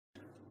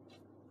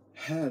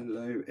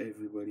Hello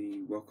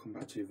everybody, welcome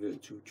back to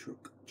Virtual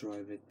Truck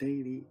Driver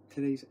Daily.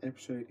 Today's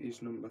episode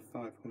is number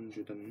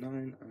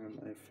 509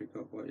 and I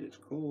forgot what it's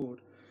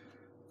called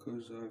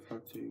because I've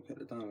had to get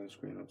the download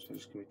screen up, so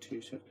just give me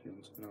 2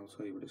 seconds and I'll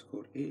tell you what it's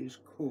called. It is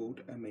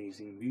called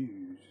Amazing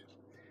Views.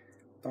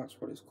 That's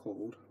what it's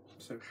called.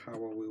 So how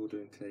are we all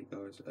doing today,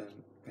 guys?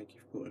 Thank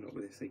you for putting up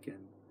with this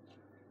again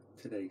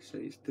today. So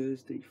it's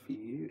Thursday for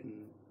you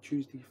and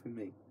Tuesday for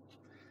me.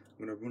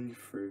 I'm going to run you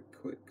through a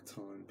quick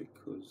time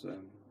because I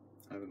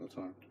haven't got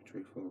time to be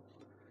truthful.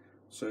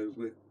 So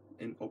we're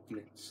in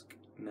Obnitsk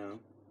now,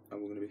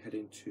 and we're going to be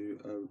heading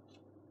to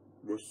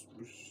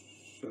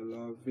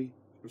Ruslavi.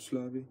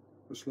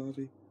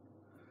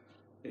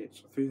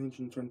 It's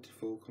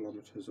 324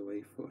 kilometers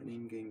away for an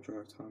in-game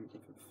drive time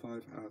of 5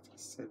 hours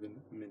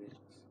 7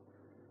 minutes,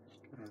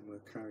 and we're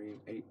carrying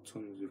 8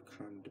 tons of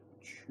canned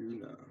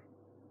tuna.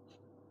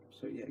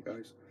 So yeah,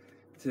 guys,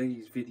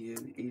 today's video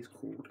is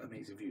called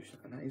Amazing Views,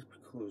 and that is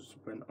because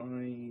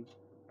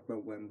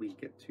when we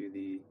get to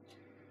the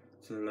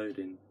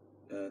loading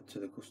to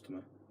the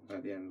customer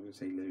at the end, I'm going to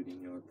say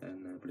loading yard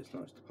then, but it's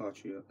not, it's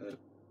departure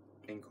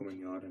incoming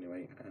yard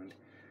anyway, and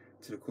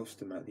to the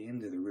customer at the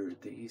end of the road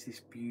there is this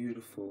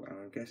beautiful, and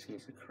I'm guessing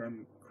it's a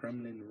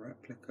Kremlin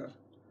replica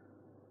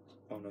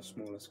on a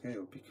smaller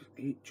scale, because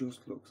it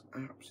just looks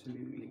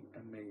absolutely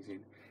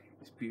amazing.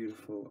 It's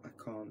beautiful.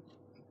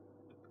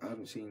 I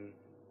haven't seen,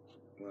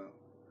 well,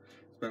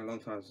 it's been a long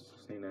time since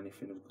I've seen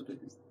anything as good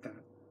as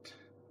that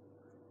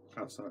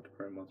outside the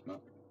Pro Mods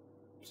map.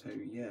 So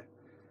yeah,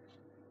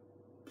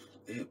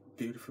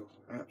 beautiful,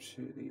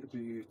 absolutely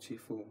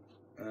beautiful.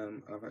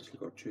 I've actually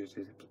got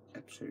Tuesday's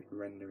episode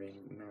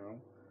rendering now,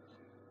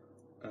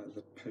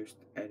 the post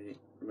edit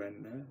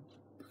render,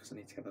 because I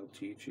need to get that up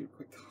to YouTube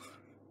quick.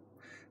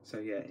 So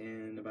yeah,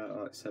 in about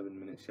like 7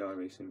 minutes the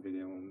iRacing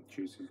video on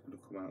Tuesday is going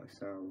to come out. It's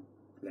how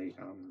late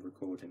I'm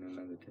recording and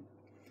editing.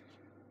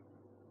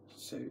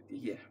 So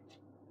yeah,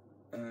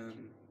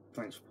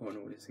 thanks for putting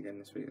all this again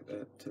this week,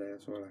 today.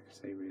 That's all I can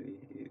say really.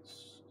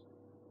 It's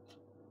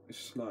a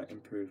slight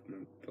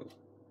improvement, but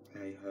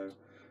hey ho,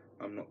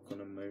 I'm not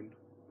gonna moan.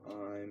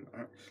 I'm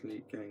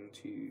actually going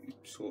to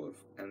sort of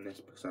end this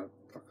because like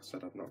I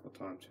said, I've not got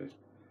time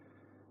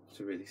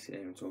to really sit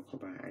here and talk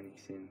about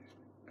anything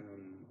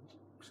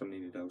because I'm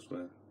needed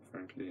elsewhere,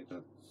 frankly.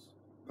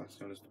 That's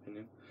the honest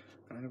opinion,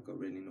 and I've got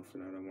really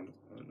nothing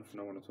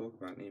I want to talk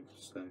about either,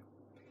 so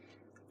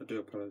I do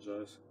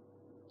apologise.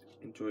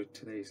 Enjoy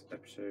today's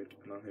episode,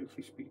 and I'll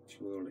hopefully speak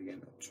to you all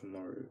again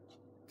tomorrow.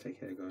 Take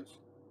care, guys.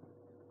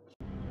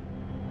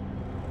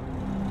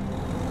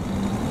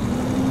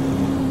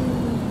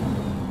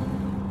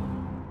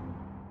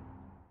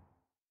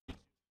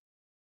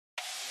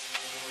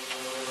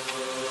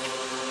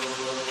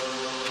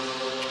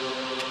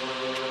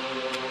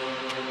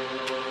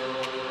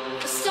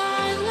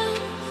 Silence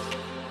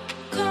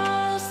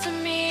calls to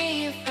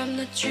me from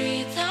the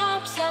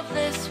treetops of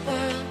this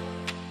world.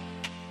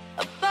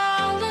 A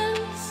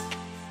balance,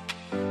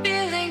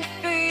 feeling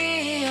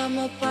free. I'm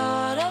a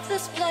part of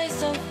this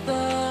place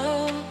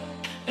above,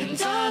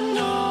 and I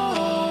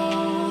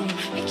know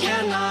it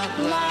cannot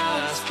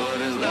last,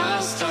 but at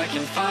last I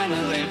can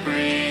finally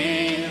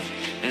breathe.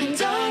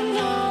 And I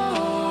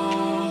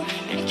know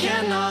it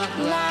cannot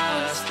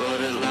last,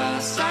 but at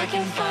last I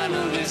can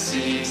finally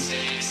see.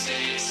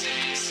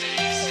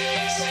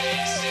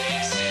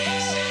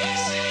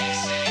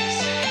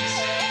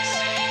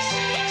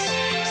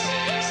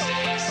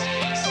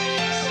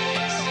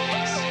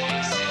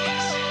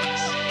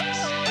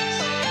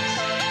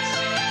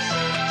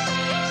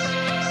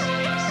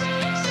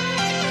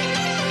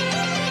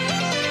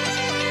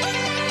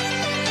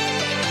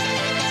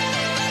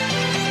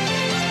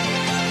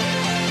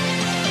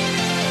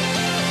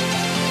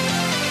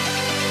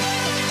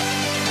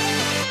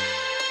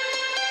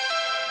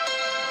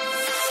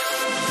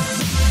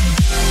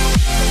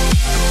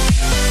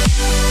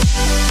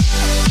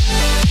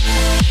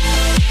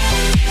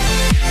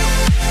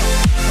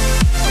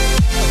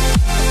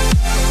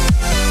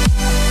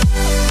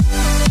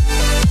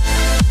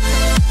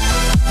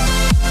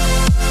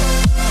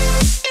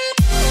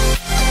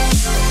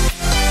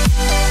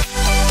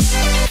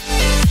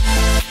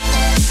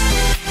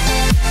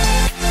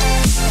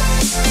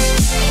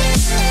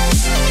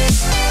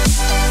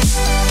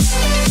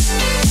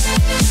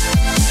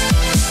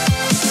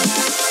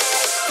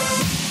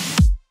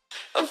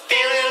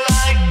 Feel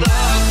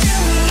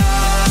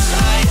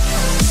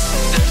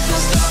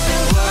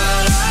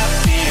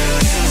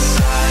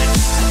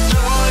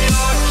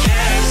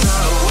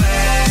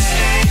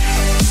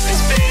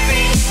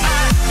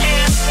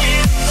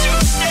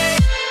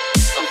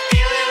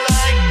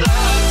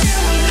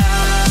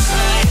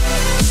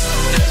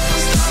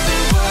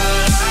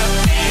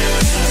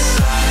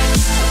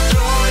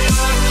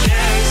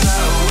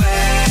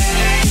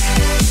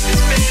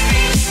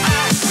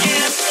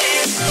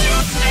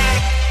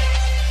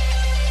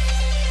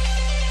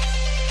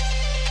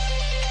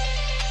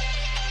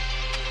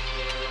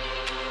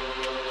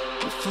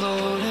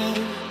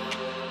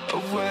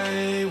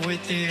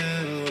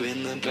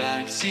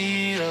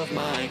of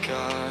my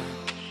car.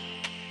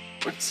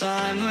 We're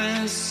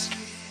timeless,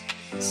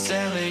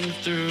 sailing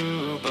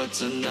through, but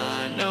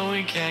tonight, no,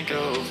 we can't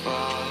go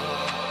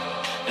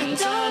far. And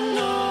I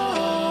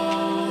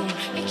know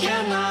it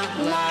cannot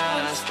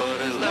last, but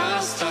at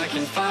last I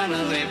can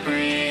finally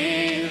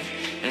breathe.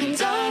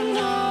 And I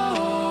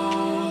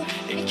know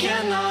it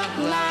cannot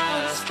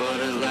last, but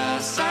at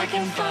last I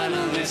can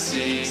finally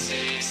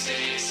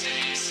see.